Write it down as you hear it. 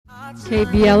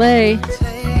KBLA,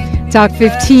 Talk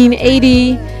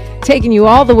 1580, taking you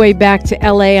all the way back to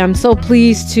LA. I'm so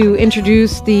pleased to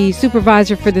introduce the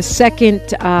supervisor for the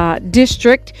 2nd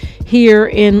District here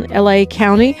in LA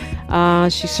County.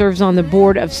 She serves on the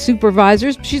Board of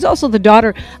Supervisors. She's also the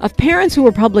daughter of parents who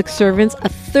were public servants, a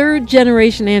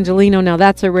third-generation Angelino. Now,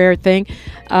 that's a rare thing.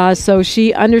 So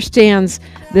she understands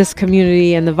this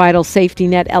community and the vital safety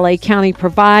net LA County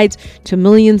provides to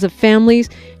millions of families.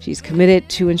 She's committed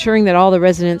to ensuring that all the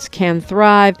residents can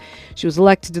thrive. She was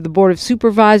elected to the Board of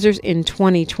Supervisors in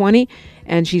 2020,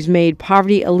 and she's made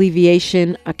poverty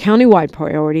alleviation a countywide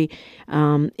priority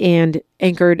and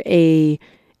anchored a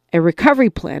recovery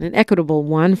plan, an equitable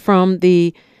one, from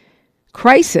the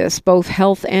crisis, both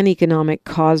health and economic,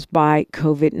 caused by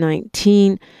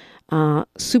COVID-19.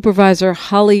 Supervisor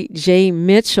Holly J.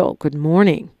 Mitchell, good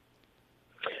morning.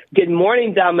 Good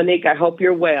morning, Dominique. I hope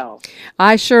you're well.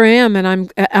 I sure am,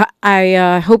 and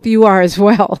I hope you are as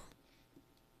well.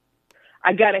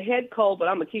 I got a head cold, but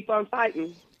I'm going to keep on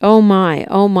fighting. Oh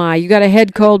my. You got a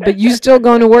head cold, but you still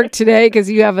going to work today because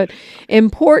you have an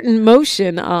important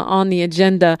motion on the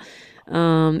agenda.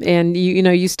 And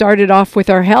you started off with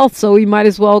our health, so we might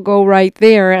as well go right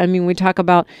there. I mean, we talk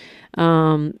about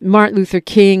Martin Luther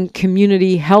King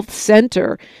Community Health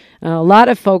Center. A lot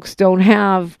of folks don't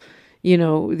have,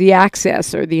 the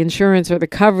access or the insurance or the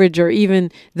coverage or even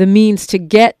the means to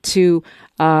get to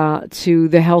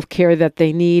the health care that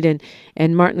they need.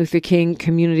 And Martin Luther King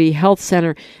Community Health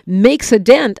Center makes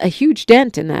a huge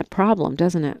dent in that problem,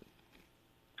 doesn't it?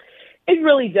 It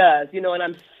really does, and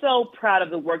I'm so proud of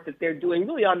the work that they're doing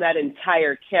really on that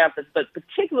entire campus, but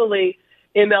particularly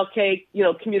MLK,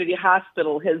 Community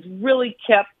Hospital has really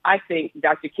kept, I think,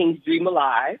 Dr. King's dream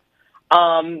alive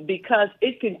because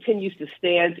it continues to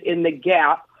stand in the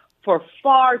gap for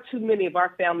far too many of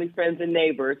our family, friends, and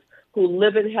neighbors who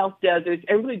live in health deserts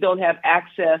and really don't have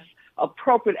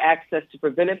appropriate access to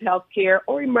preventive health care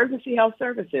or emergency health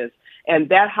services. And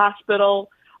that hospital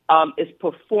is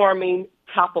performing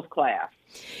top of class.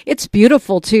 It's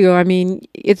beautiful, too. I mean,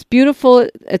 it's beautiful.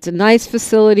 It's a nice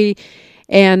facility.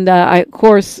 And, of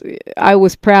course, I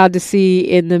was proud to see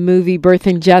in the movie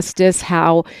Birthing Justice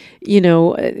how,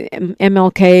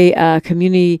 MLK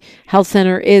Community Health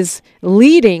Center is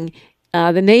leading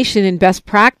the nation in best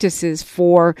practices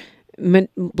for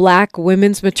Black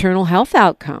women's maternal health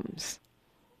outcomes.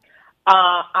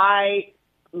 I,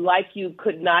 like you,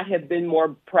 could not have been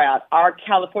more proud. Our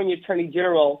California Attorney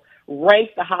General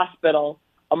ranked the hospital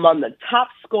among the top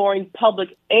scoring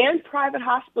public and private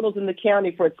hospitals in the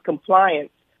county for its compliance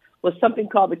with something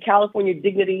called the California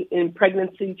Dignity in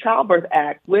Pregnancy Childbirth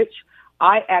Act, which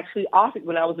I actually authored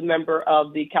when I was a member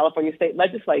of the California State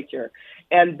Legislature.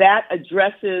 And that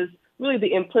addresses really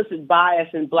the implicit bias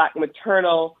in Black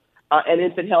maternal and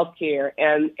infant health care.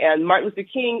 And Martin Luther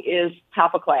King is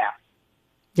top of class.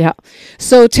 Yeah.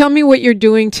 So tell me what you're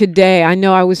doing today. I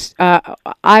know I was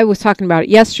talking about it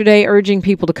yesterday, urging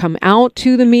people to come out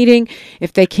to the meeting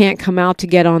if they can't come out, to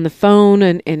get on the phone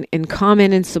and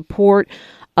comment in support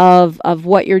of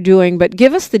what you're doing. But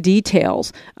give us the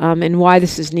details and why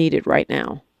this is needed right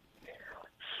now.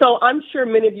 So I'm sure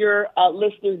many of your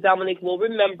listeners, Dominique, will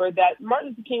remember that Martin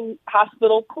Luther King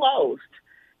Hospital closed.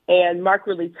 And Mark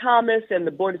Ridley Thomas and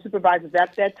the Board of Supervisors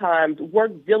at that time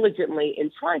worked diligently in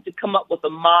trying to come up with a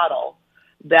model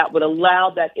that would allow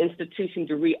that institution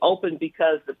to reopen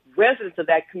because the residents of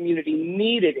that community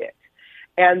needed it.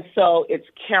 And so it's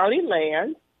county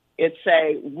land. It's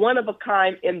a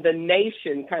one-of-a-kind in the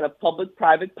nation kind of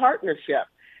public-private partnership.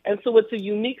 And so it's a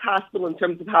unique hospital in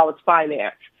terms of how it's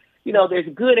financed. There's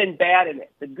good and bad in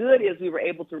it. The good is we were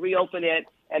able to reopen it,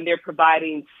 and they're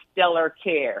providing stellar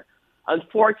care.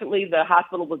 Unfortunately, the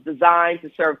hospital was designed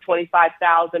to serve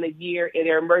 25,000 a year in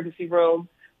their emergency room.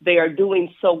 They are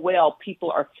doing so well, people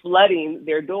are flooding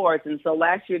their doors. And so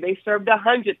last year they served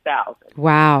 100,000.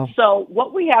 Wow. So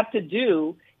what we have to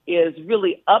do is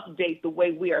really update the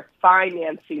way we are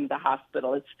financing the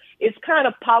hospital. It's kind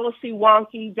of policy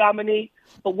wonky, Dominique,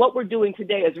 but what we're doing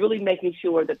today is really making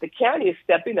sure that the county is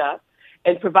stepping up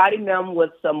and providing them with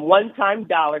some one-time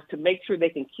dollars to make sure they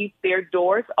can keep their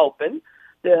doors open.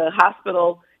 The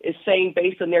hospital is saying,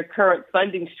 based on their current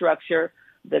funding structure,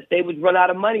 that they would run out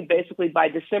of money basically by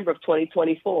December of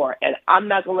 2024. And I'm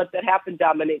not going to let that happen,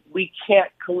 Dominic. We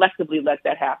can't collectively let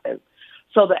that happen.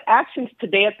 So the actions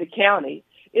today at the county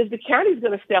is the county is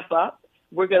going to step up.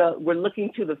 We're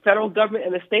looking to the federal government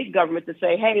and the state government to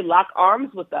say, hey, lock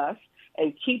arms with us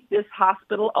and keep this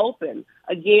hospital open.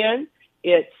 Again,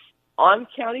 it's on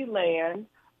county land.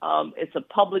 It's a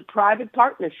public-private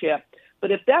partnership.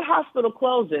 But if that hospital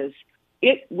closes,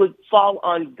 it would fall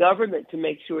on government to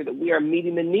make sure that we are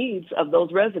meeting the needs of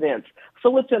those residents.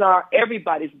 So it's in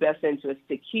everybody's best interest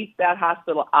to keep that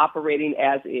hospital operating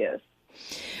as is.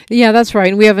 Yeah, that's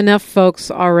right. We have enough folks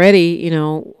already,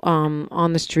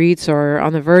 on the streets or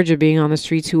on the verge of being on the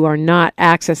streets who are not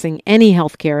accessing any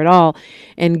health care at all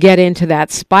and get into that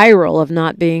spiral of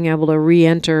not being able to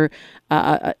re-enter,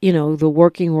 the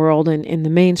working world and in the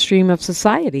mainstream of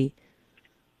society.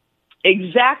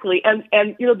 Exactly. And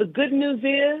the good news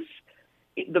is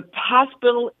the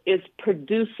hospital is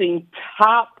producing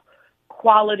top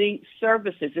quality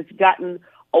services. It's gotten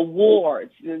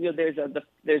awards. There's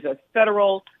a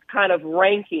federal kind of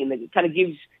ranking that kind of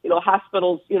gives,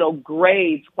 hospitals,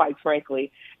 grades, quite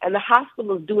frankly. And the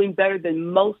hospital is doing better than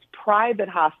most private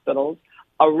hospitals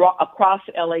across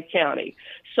LA County.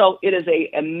 So it is an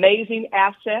amazing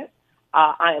asset.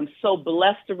 I am so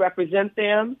blessed to represent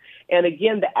them. And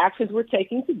again, the actions we're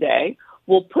taking today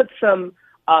will put some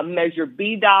Measure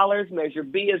B dollars. Measure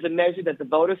B is a measure that the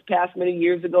voters passed many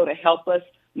years ago to help us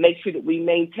make sure that we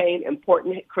maintain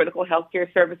important critical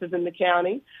healthcare services in the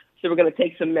county. So we're going to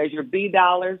take some Measure B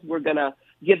dollars. We're going to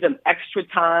give them extra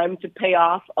time to pay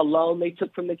off a loan they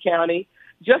took from the county.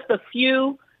 Just a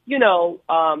few,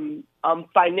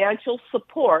 financial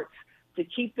support to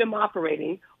keep them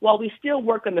operating while we still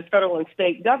work on the federal and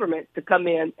state government to come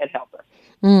in and help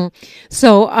us.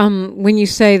 So when you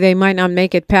say they might not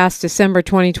make it past December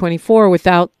 2024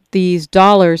 without these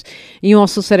dollars, you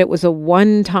also said it was a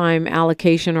one-time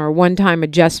allocation or a one-time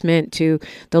adjustment to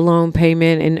the loan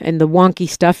payment and the wonky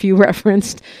stuff you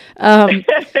referenced.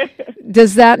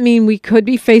 Does that mean we could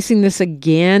be facing this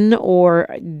again, or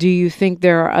do you think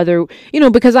there are other,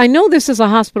 because I know this is a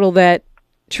hospital that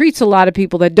treats a lot of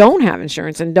people that don't have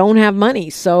insurance and don't have money.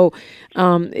 So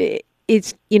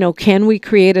it's, can we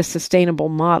create a sustainable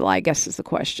model, I guess is the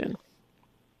question.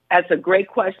 That's a great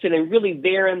question, and really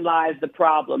therein lies the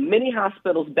problem. Many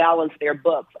hospitals balance their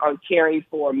books on caring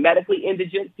for medically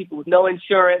indigent, people with no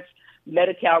insurance,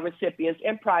 Medi-Cal recipients,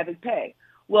 and private pay.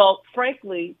 Well,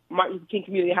 frankly, Martin Luther King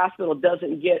Community Hospital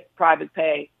doesn't get private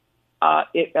pay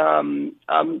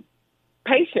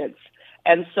patients.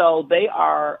 And so they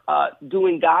are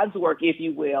doing God's work, if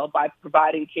you will, by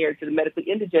providing care to the medically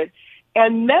indigent.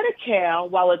 And Medi-Cal,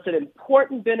 while it's an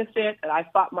important benefit, and I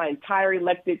fought my entire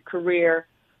elected career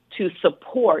to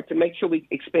support, to make sure we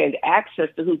expand access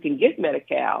to who can get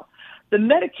Medi-Cal, the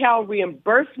Medi-Cal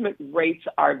reimbursement rates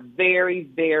are very,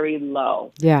 very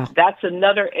low. Yeah. That's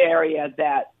another area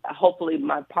that hopefully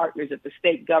my partners at the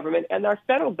state government and our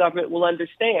federal government will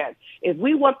understand. If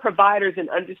we want providers in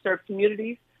underserved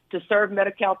communities to serve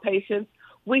Medi-Cal patients,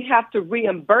 we have to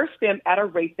reimburse them at a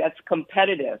rate that's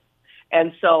competitive.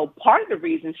 And so part of the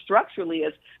reason structurally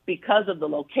is because of the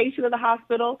location of the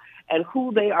hospital and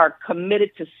who they are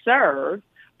committed to serve,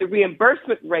 the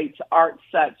reimbursement rates aren't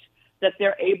such that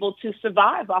they're able to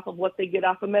survive off of what they get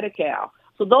off of Medi-Cal.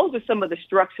 So those are some of the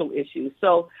structural issues.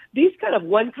 So these kind of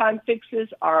one-time fixes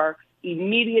are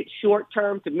immediate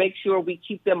short-term to make sure we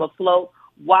keep them afloat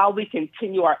while we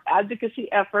continue our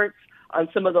advocacy efforts on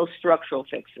some of those structural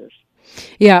fixes.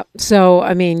 Yeah. So,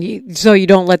 so you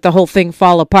don't let the whole thing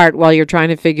fall apart while you're trying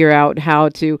to figure out how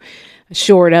to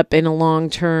shore it up on a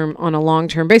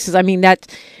long-term basis.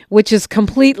 Which is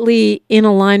completely in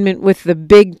alignment with the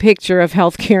big picture of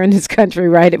healthcare in this country,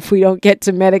 right? If we don't get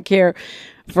to Medicare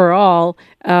for all,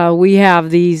 we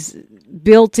have these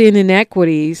built-in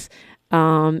inequities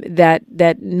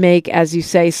that make, as you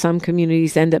say, some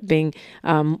communities end up being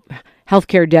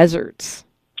healthcare deserts.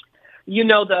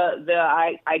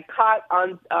 I caught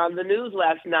on the news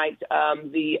last night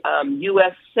the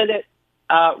U.S. Senate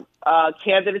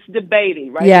candidates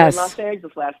debating right here in Los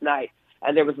Angeles last night,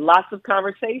 and there was lots of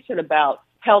conversation about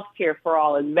health care for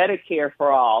all and Medicare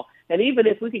for all. And even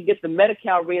if we could get the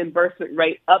Medi-Cal reimbursement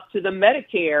rate up to the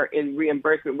Medicare in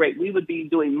reimbursement rate, we would be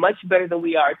doing much better than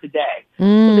we are today. So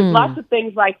there's lots of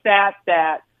things like that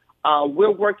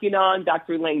we're working on.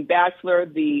 Dr. Elaine Batchelor,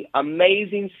 the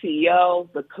amazing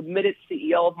CEO, the committed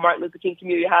CEO of Martin Luther King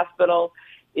Community Hospital,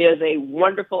 is a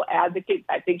wonderful advocate.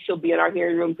 I think she'll be in our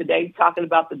hearing room today talking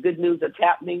about the good news that's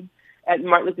happening at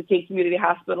Martin Luther King Community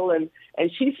Hospital. And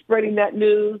she's spreading that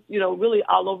news, really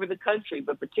all over the country,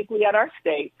 but particularly at our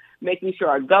state, making sure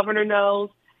our governor knows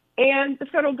and the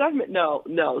federal government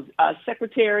knows.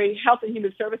 Health and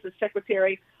Human Services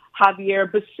Secretary Javier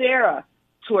Becerra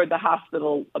toured the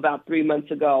hospital about 3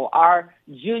 months ago. Our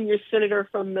junior senator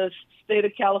from the state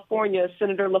of California,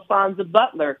 Senator LaFonza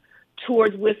Butler,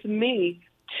 toured with me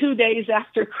 2 days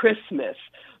after Christmas.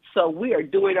 So we are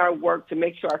doing our work to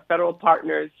make sure our federal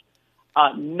partners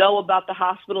know about the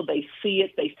hospital. They see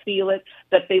it, they feel it,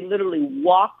 that they literally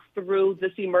walk through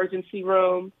this emergency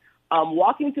room,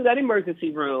 walking through that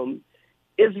emergency room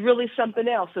is really something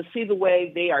else, to see the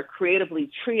way they are creatively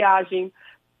triaging,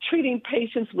 treating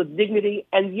patients with dignity,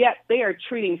 and yet they are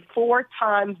treating 4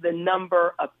 times the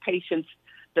number of patients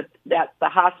that the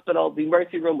hospital, the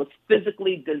emergency room, was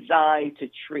physically designed to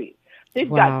treat. They've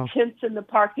got tents in the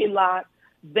parking lot.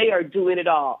 They are doing it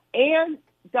all. And,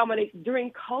 Dominic,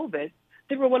 during COVID,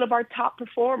 they were one of our top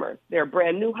performers. They're a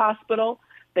brand new hospital.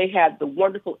 They had the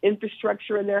wonderful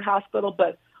infrastructure in their hospital,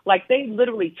 but like they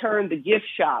literally turned the gift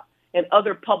shop and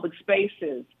other public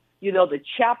spaces, the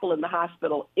chapel in the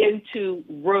hospital, into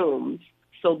rooms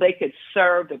so they could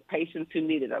serve the patients who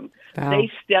needed them. Wow.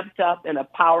 They stepped up in a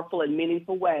powerful and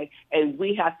meaningful way, and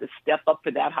we have to step up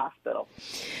for that hospital.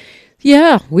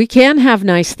 Yeah, we can have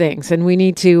nice things, and we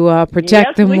need to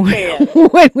protect them when we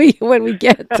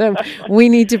get them. We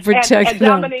need to protect and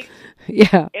them. Dominique,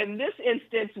 yeah. In this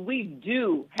instance, we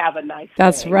do have a nice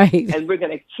That's thing, right. And we're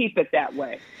going to keep it that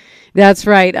way. That's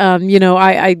right. I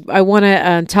want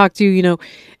to talk to you,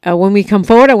 when we come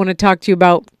forward, I want to talk to you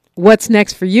about what's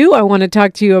next for you. I want to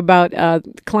talk to you about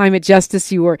climate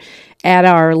justice. You were at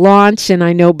our launch, and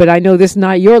I know this is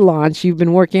not your launch. You've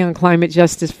been working on climate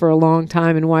justice for a long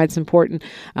time and why it's important.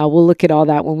 We'll look at all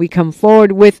that when we come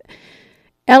forward with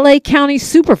LA County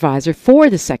Supervisor for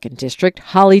the 2nd District,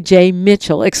 Holly J.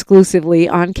 Mitchell, exclusively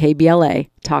on KBLA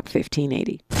Talk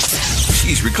 1580.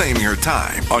 She's reclaiming her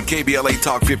time on KBLA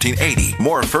Talk 1580.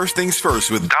 More First Things First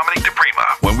with Dominique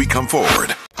DePrima when we come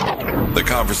forward. The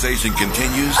conversation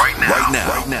continues right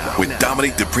now with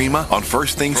Dominique DePrima on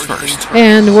First Things First.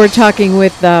 And we're talking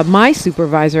with my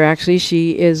supervisor, actually.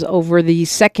 She is over the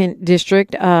 2nd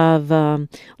District of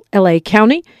LA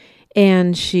County,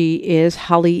 and she is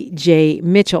Holly J.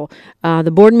 Mitchell. The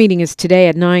board meeting is today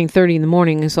at 9:30 in the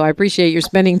morning, so I appreciate your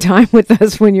spending time with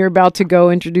us when you're about to go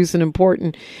introduce an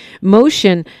important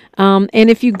motion. And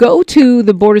if you go to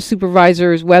the Board of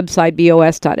Supervisors website,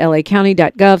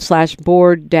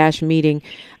 bos.lacounty.gov/board-meeting,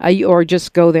 or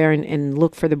just go there and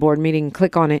look for the board meeting,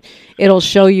 click on it. It'll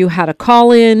show you how to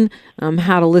call in,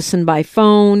 how to listen by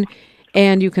phone,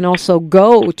 and you can also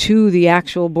go to the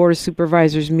actual Board of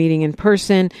Supervisors meeting in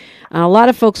person. A lot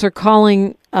of folks are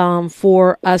calling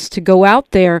for us to go out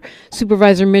there,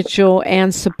 Supervisor Mitchell,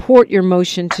 and support your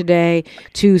motion today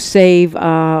to save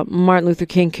Martin Luther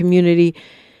King Community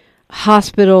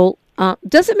Hospital.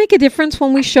 Does it make a difference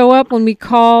when we show up, when we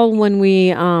call, when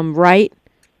we write?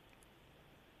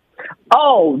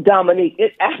 Oh, Dominique,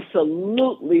 it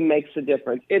absolutely makes a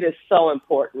difference. It is so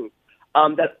important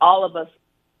that all of us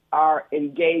are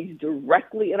engaged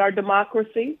directly in our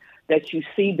democracy, that you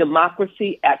see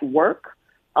democracy at work.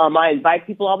 I invite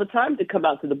people all the time to come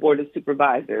out to the Board of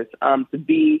Supervisors, to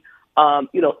be,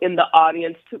 in the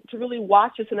audience, to really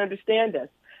watch us and understand us.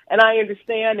 And I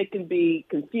understand it can be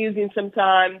confusing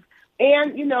sometimes.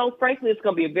 And, frankly, it's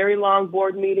going to be a very long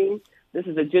board meeting. This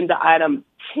is agenda item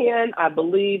 10, I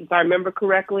believe, if I remember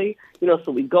correctly.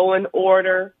 So we go in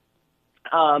order.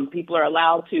 People are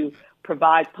allowed to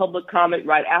provide public comment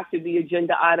right after the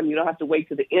agenda item. You don't have to wait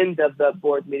to the end of the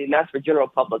board meeting. That's for general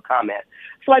public comment.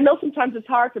 So I know sometimes it's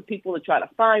hard for people to try to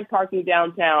find parking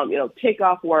downtown, take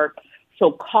off work.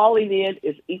 So calling in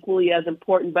is equally as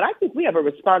important. But I think we have a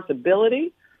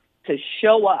responsibility to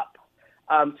show up,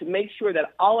 to make sure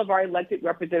that all of our elected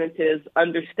representatives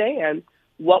understand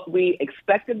what we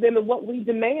expect of them and what we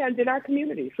demand in our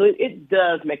community. So it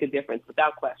does make a difference,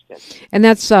 without question. And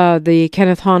that's the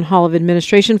Kenneth Hahn Hall of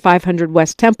Administration, 500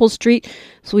 West Temple Street,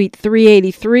 Suite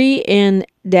 383 in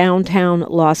downtown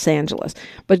Los Angeles.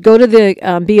 But go to the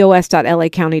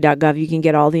bos.lacounty.gov. You can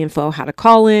get all the info, how to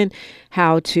call in,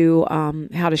 how to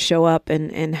show up,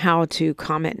 and how to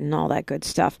comment and all that good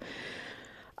stuff.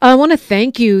 I want to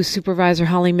thank you, Supervisor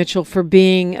Holly Mitchell, for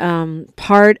being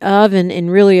part of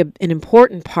and really an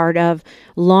important part of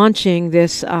launching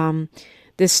this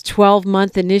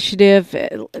 12-month initiative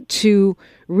to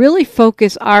really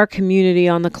focus our community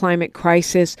on the climate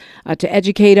crisis, to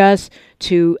educate us,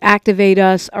 to activate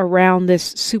us around this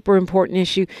super important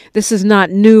issue. This is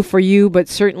not new for you, but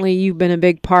certainly you've been a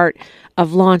big part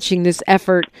of launching this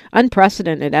effort,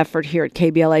 unprecedented effort here at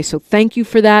KBLA. So thank you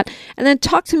for that. And then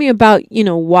talk to me about,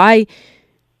 why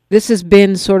this has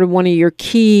been sort of one of your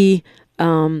key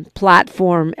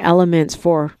platform elements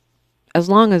for as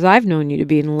long as I've known you to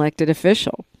be an elected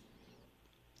official.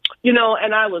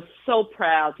 And I was so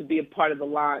proud to be a part of the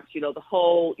launch, the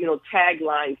whole,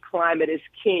 tagline, climate is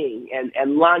king,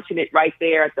 and launching it right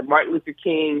there at the Martin Luther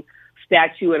King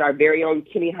statue in our very own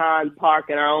Kenny Hahn Park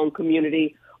in our own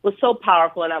community was so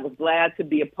powerful, and I was glad to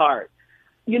be a part.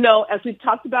 As we've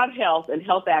talked about health and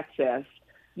health access,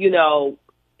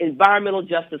 environmental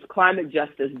justice, climate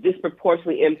justice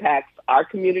disproportionately impacts our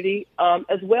community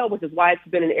as well, which is why it's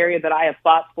been an area that I have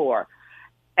fought for.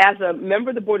 As a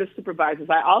member of the Board of Supervisors,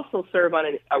 I also serve on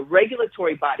a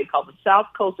regulatory body called the South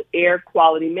Coast Air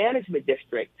Quality Management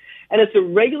District. And it's a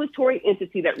regulatory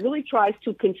entity that really tries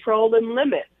to control and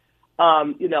limit,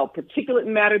 particulate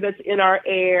matter that's in our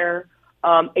air,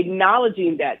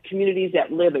 acknowledging that communities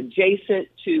that live adjacent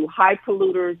to high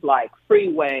polluters like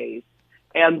freeways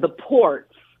and the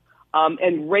ports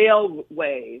and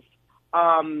railways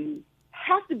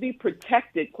have to be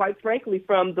protected, quite frankly,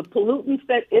 from the pollutants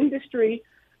that industry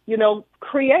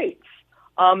creates.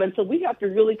 And so we have to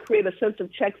really create a sense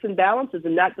of checks and balances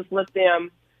and not just let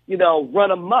them,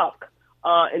 run amok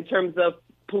in terms of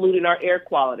polluting our air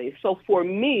quality. So for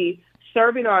me,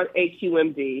 serving on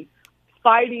AQMD,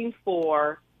 fighting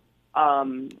for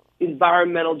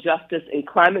environmental justice and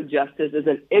climate justice is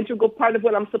an integral part of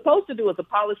what I'm supposed to do as a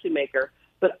policymaker,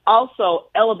 but also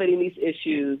elevating these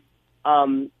issues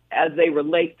as they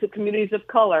relate to communities of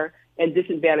color and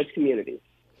disadvantaged communities.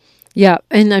 Yeah,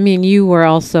 and I mean, you've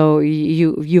also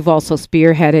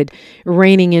spearheaded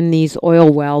reining in these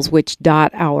oil wells, which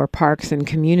dot our parks and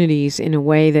communities in a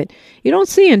way that you don't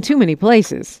see in too many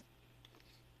places.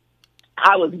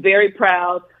 I was very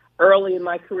proud early in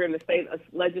my career in the state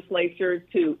legislature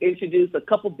to introduce a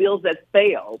couple bills that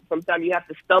failed. Sometimes you have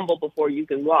to stumble before you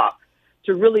can walk,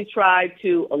 to really try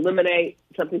to eliminate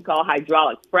something called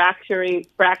hydraulic fracturing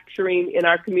in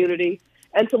our community,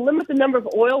 and to limit the number of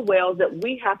oil wells that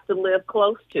we have to live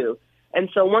close to. And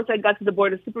so once I got to the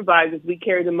Board of Supervisors, we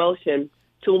carried a motion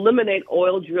to eliminate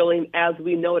oil drilling as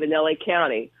we know it in LA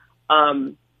County.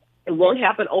 It won't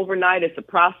happen overnight. It's a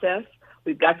process.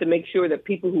 We've got to make sure that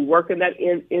people who work in that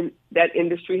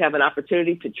industry have an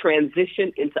opportunity to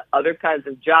transition into other kinds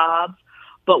of jobs.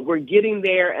 But we're getting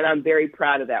there, and I'm very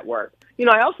proud of that work.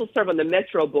 I also serve on the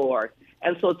Metro Board,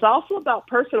 and so it's also about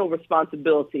personal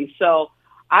responsibility. So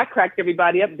I cracked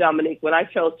everybody up, Dominique, when I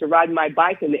chose to ride my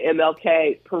bike in the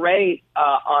MLK parade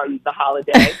on the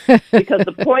holiday, because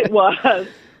the point was,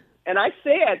 and I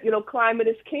said, climate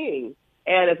is king.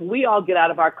 And if we all get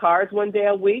out of our cars one day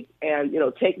a week and,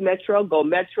 take Metro, go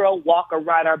Metro, walk or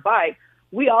ride our bike,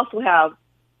 we also have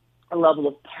a level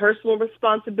of personal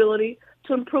responsibility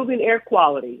to improving air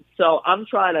quality. So I'm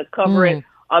trying to cover it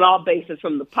on all bases,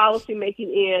 from the policy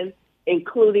making end,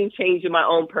 including changing my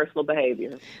own personal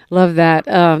behavior. Love that.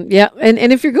 Yeah.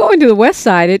 And if you're going to the west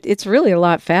side, it's really a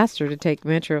lot faster to take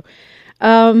Metro.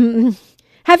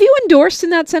 Have you endorsed in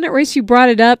that Senate race? You brought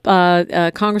it up.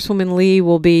 Congresswoman Lee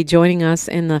will be joining us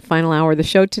in the final hour of the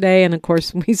show today. And of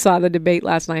course, we saw the debate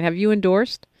last night. Have you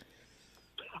endorsed?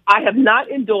 I have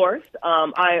not endorsed.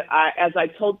 As I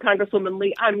told Congresswoman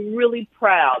Lee, I'm really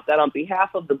proud that on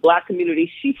behalf of the Black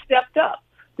community, she stepped up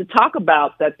to talk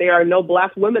about that there are no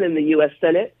Black women in the U.S.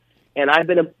 Senate. And I've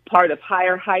been a part of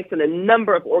Higher Heights and a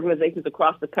number of organizations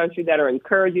across the country that are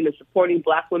encouraging and supporting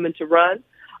Black women to run.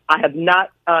 I have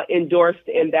not endorsed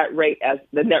in that race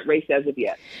as of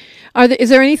yet. Is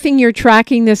there anything you're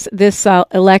tracking this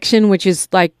election, which is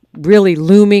like really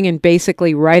looming and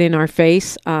basically right in our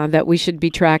face, that we should be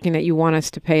tracking, that you want us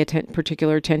to pay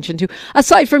particular attention to,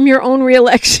 aside from your own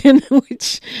reelection,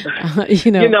 which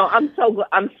I'm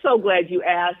so glad you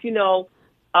asked.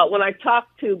 When I talk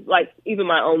to, even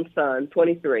my own son,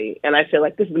 23, and I say,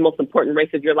 this is the most important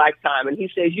race of your lifetime, and he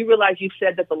says, you realize you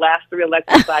said that the last 3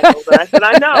 election cycles? And I said,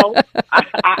 I know.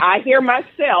 I hear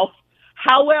myself.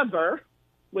 However,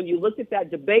 when you looked at that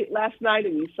debate last night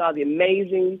and you saw the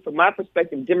amazing, from my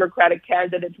perspective, Democratic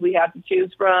candidates we have to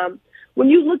choose from, when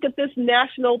you look at this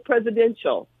national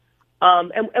presidential,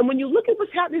 and when you look at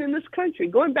what's happening in this country,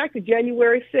 going back to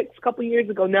January 6th, a couple years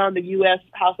ago now in the U.S.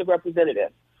 House of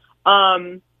Representatives,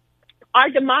 our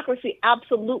democracy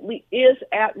absolutely is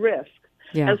at risk.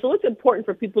 Yeah. And so it's important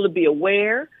for people to be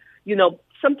aware.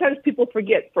 Sometimes people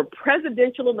forget, for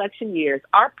presidential election years,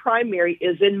 our primary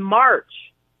is in March.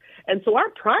 And so our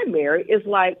primary is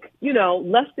less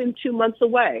than 2 months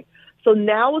away. So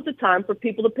now is the time for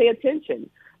people to pay attention.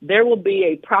 There will be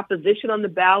a proposition on the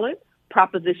ballot,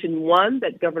 Proposition 1,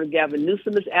 that Governor Gavin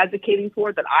Newsom is advocating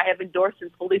for, that I have endorsed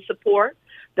and fully support,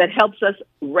 that helps us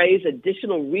raise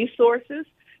additional resources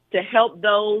to help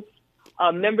those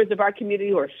members of our community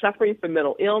who are suffering from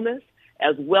mental illness,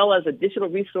 as well as additional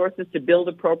resources to build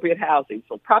appropriate housing.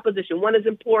 So Proposition 1 is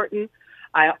important.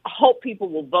 I hope people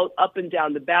will vote up and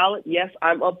down the ballot. Yes,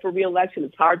 I'm up for re-election.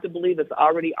 It's hard to believe it's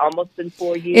already almost been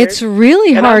 4 years. It's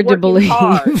really hard to believe.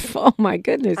 Oh, my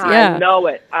goodness. Yeah.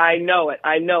 I know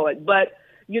it. But,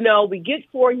 we get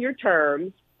 4-year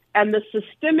terms, and the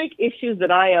systemic issues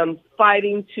that I am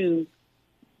fighting to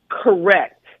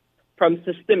correct, from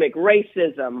systemic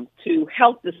racism to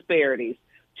health disparities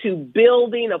to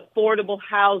building affordable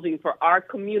housing for our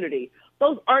community.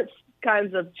 Those aren't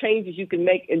kinds of changes you can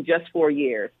make in just 4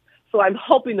 years. So I'm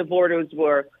hoping the voters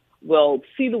will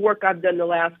see the work I've done the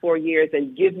last 4 years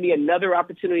and give me another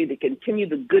opportunity to continue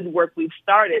the good work we've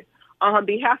started on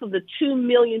behalf of the 2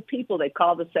 million people that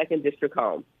call the 2nd District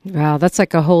home. Wow, that's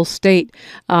like a whole state.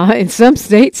 In some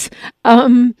states,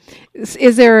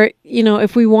 is there,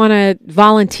 if we want to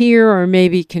volunteer or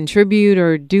maybe contribute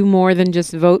or do more than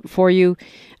just vote for you,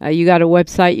 you got a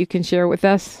website you can share with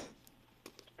us?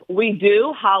 We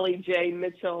do,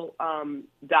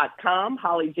 hollyjmitchell.com,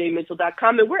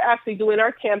 hollyjmitchell.com, and we're actually doing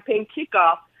our campaign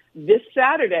kickoff this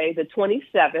Saturday, the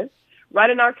 27th, right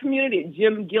in our community at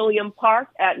Jim Gilliam Park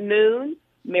at noon.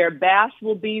 Mayor Bass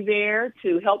will be there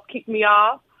to help kick me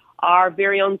off. Our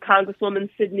very own Congresswoman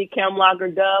Sidney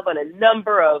Kamlager-Dove and a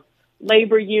number of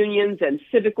labor unions and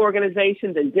civic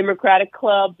organizations and Democratic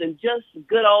clubs and just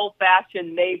good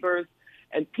old-fashioned neighbors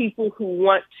and people who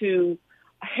want to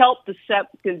help the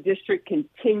 2nd District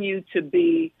continue to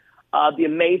be the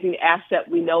amazing asset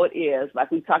we know it is,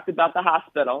 like we talked about the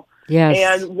hospital, yes,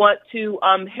 and want to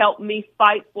help me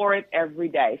fight for it every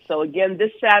day. So again,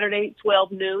 this Saturday,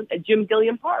 12 noon at Jim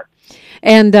Gilliam Park.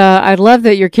 And I love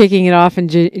that you're kicking it off in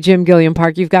Jim Gilliam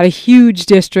Park. You've got a huge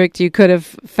district. You could have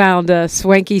found a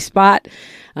swanky spot.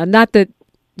 Not that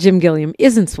Jim Gilliam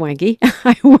isn't swanky.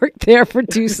 I worked there for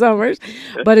 2 summers,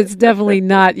 but it's definitely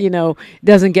not,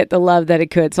 doesn't get the love that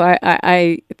it could. So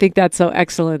I think that's so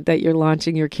excellent that you're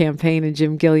launching your campaign in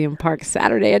Jim Gilliam Park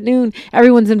Saturday at noon.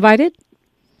 Everyone's invited?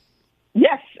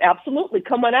 Yes, absolutely.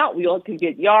 Come on out. We all can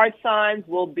get yard signs.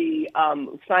 We'll be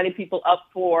signing people up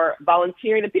for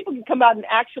volunteering. And people can come out and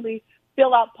actually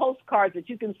fill out postcards that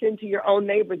you can send to your own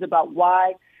neighbors about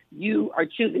why you are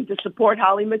choosing to support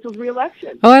Holly Mitchell's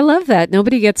reelection. Oh, I love that.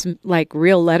 Nobody gets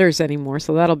real letters anymore,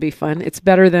 so that'll be fun. It's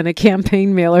better than a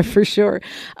campaign mailer for sure.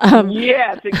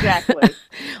 Yes, exactly.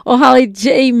 Well, Holly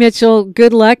J. Mitchell,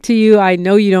 good luck to you. I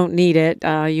know you don't need it.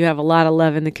 You have a lot of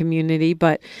love in the community,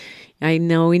 but I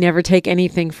know we never take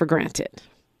anything for granted.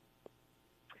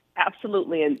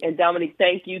 Absolutely. And Dominique,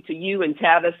 thank you to you and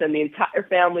Tavis and the entire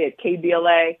family at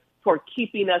KBLA for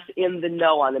keeping us in the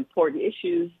know on important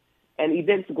issues and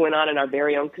events going on in our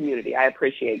very own community. I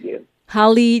appreciate you.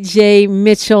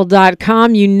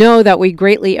 hollyjmitchell.com. You know that we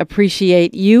greatly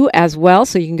appreciate you as well.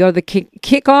 So you can go to the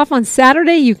kickoff on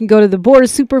Saturday. You can go to the Board of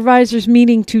Supervisors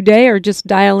meeting today or just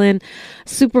dial in.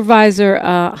 Supervisor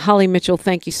Holly Mitchell,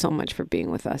 thank you so much for being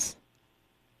with us.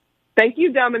 Thank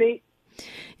you, Dominique.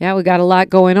 Yeah, we got a lot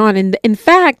going on. And in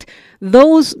fact,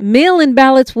 those mail-in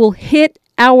ballots will hit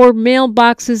our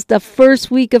mailboxes the first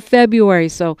week of February.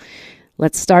 So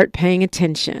let's start paying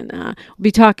attention. We'll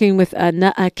be talking with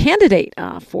a candidate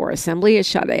for Assembly.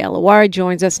 Sade Elawari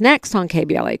joins us next on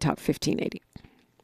KBLA Talk 1580.